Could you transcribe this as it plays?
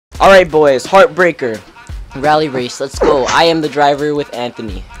Alright, boys. Heartbreaker. Rally race. Let's go. I am the driver with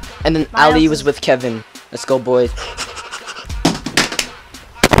Anthony. And then Ali was with Kevin. Let's go, boys.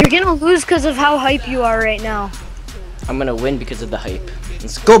 You're gonna lose because of how hype you are right now. I'm gonna win because of the hype.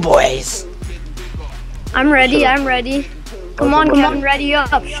 Let's go, boys. I'm ready. I'm ready. Come on, Kevin. Ready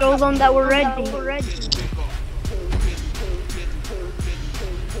up. Show them that we're ready.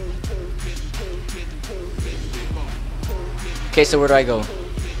 Okay, so where do I go?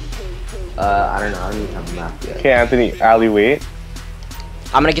 I don't know. I don't even have a map yet. Okay, Anthony, alley, wait.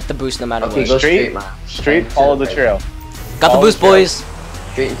 I'm gonna get the boost no matter Okay, what. go straight, man. Straight, follow the trail. Got the boost, boys.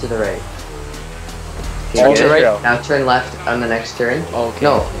 Straight into the right. Turn to the right. Now turn left on the next turn. Oh, okay.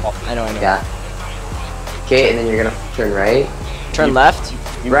 No. I know. Yeah. Okay, and then you're gonna turn right. Turn left?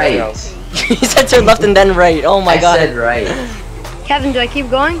 Right. He said turn left and then right. Oh my god. I said right. Kevin, do I keep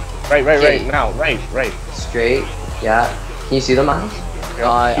going? Right. Now, right. Straight. Yeah. Can you see the miles?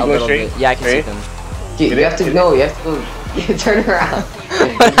 A little bit. Yeah, I can see them. Okay, you have to go. You have to go. You turn around.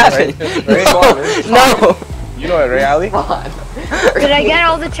 What happened? No. You know it, right, Ali? Come on. Did I get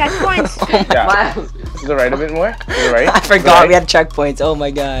all the checkpoints? Yeah. Miles. To the right a bit more. To the right. I forgot we had checkpoints. Oh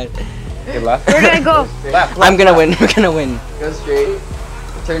my god. Okay, left. Where did I go? Left. I'm gonna win. We're gonna win. Go straight.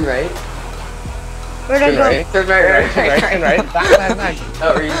 Turn right. Where did I go? Right. Turn right. Turn right. Back.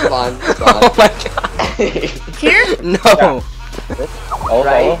 Oh, respawn. Oh my god. Here? No. Oh,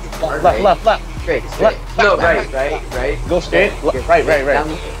 Right. Left. Straight. Left. No, right. Go straight. Right. Down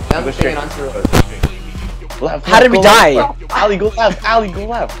Go the straight. straight onto the road. Left. How did we go die? Left. Ali, go left. Ali, go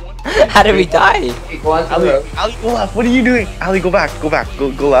left. How did we die? Okay, go onto the road. Ali, go left. What are you doing? Ali, go back. Go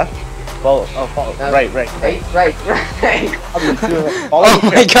left. Follow. Right. Right. Ali, follow Oh the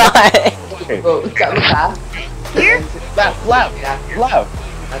my trail. god. Okay. Go down the path. Here? Left.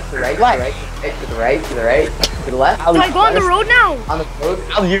 That's the right. To the right. To the left. Do I go on the road now? On the road.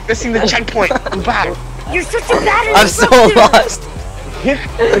 Ali, you're missing the checkpoint. Go back. You're such a bad I'm so instructor. lost. Hit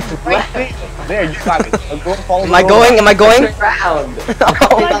the right thing. There, you got it. Go follow Am I going? Am I going? Turn around.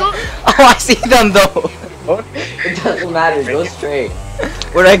 Oh, I see them though. It doesn't matter. Go straight.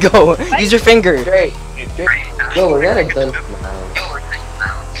 Where'd I go? Use your finger. Straight. Yo, we're gonna done now.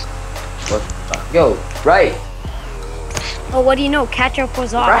 What the fuck? Yo, right. Oh, what do you know? Catch-up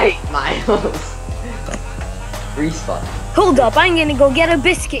was off. Right, Miles. Respawn. Hold up, I'm gonna go get a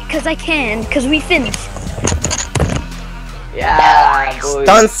biscuit, cause I can, cause we finished. Yeah, boys.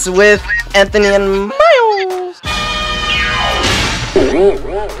 Stunts with Anthony and Miles.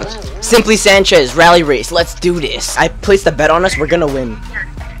 Simply Sanchez, rally race. Let's do this. I placed a bet on us. We're gonna win.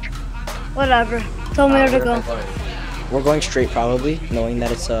 Whatever. Tell me where to go. We're going straight, probably, knowing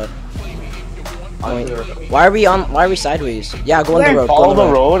that it's Why are we sideways? Yeah, go on the road. Follow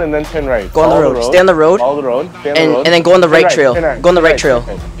the road and then turn right. Go on the road. Stay on the road. Follow the road. And then go on the right trail. Go on the right trail.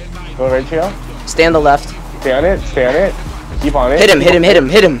 Go right trail. Stay on the left. Stay on it. Keep on it. Hit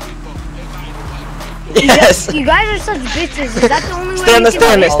him. Yes. You guys are such bitches. Is that the only way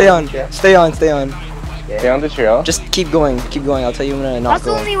Stay on you can win? Stay on. Stay on the trail. Just keep going. I'll tell you when I'm not That's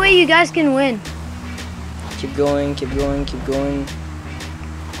the only way you guys can win. Keep going.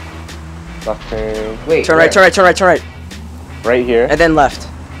 Left turn. Wait. Turn right. Right here. And then left.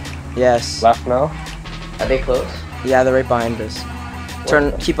 Yes. Left now. Are they close? Yeah, they're right behind us.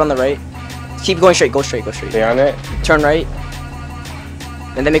 Turn. Keep on the right. Keep going straight. Go straight. Stay on it. Turn right.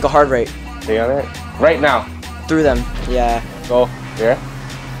 And then make a hard right. Stay on it. Right now. Through them. Yeah. Go. There.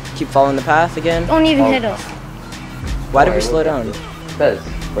 Keep following the path again. Don't even hit us. Why did we slow down? Because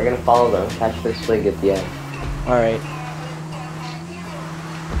we're gonna follow them. Catch this flag at the end. Alright.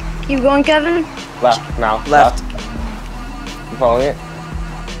 Keep going, Kevin. Left now. Left. You following it?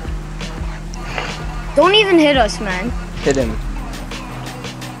 Don't even hit us, man. Hit him.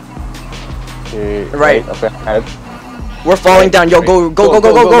 Okay. Right. Up ahead. We're falling down. Yo, go.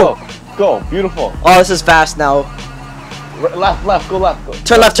 Go. Beautiful. Oh, this is fast now. Left. Go left. Go.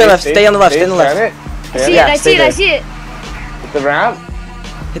 Turn left. Stay on the left. Stay on the left. I see it. Hit the ramp.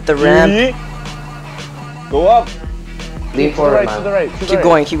 Hit the ramp. Go up. Lean forward, to the right. Keep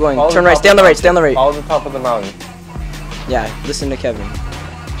going. Follow Turn the right. top Stay on the of right. Stay on the right. Follow the top of the mountain. Yeah, listen to Kevin.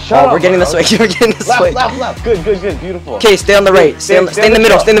 Shut up. We're getting this way. We're getting this way. Left. Good. Beautiful. Okay, stay on the right. Stay in the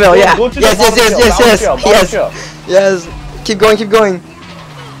middle. Yeah. Yes. Keep going.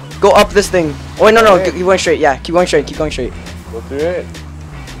 Go up this thing. Oh wait, no. Keep going straight. Yeah, keep going straight. Go through it.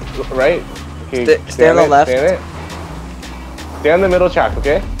 Go right. Okay. Stay on the left. Stay on the middle track.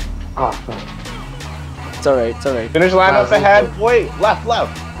 Okay. Oh, fuck. It's alright. Finish line up ahead. Wait. Left.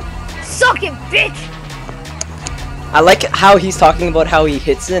 Suck it, bitch. I like how he's talking about how he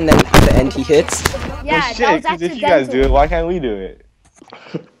hits it and then at the end he hits. Yeah, Shit, that was 'cause if accidental. you guys do it, why can't we do it?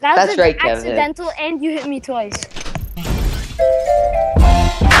 That was That's right, Kevin. accidental, and you hit me twice.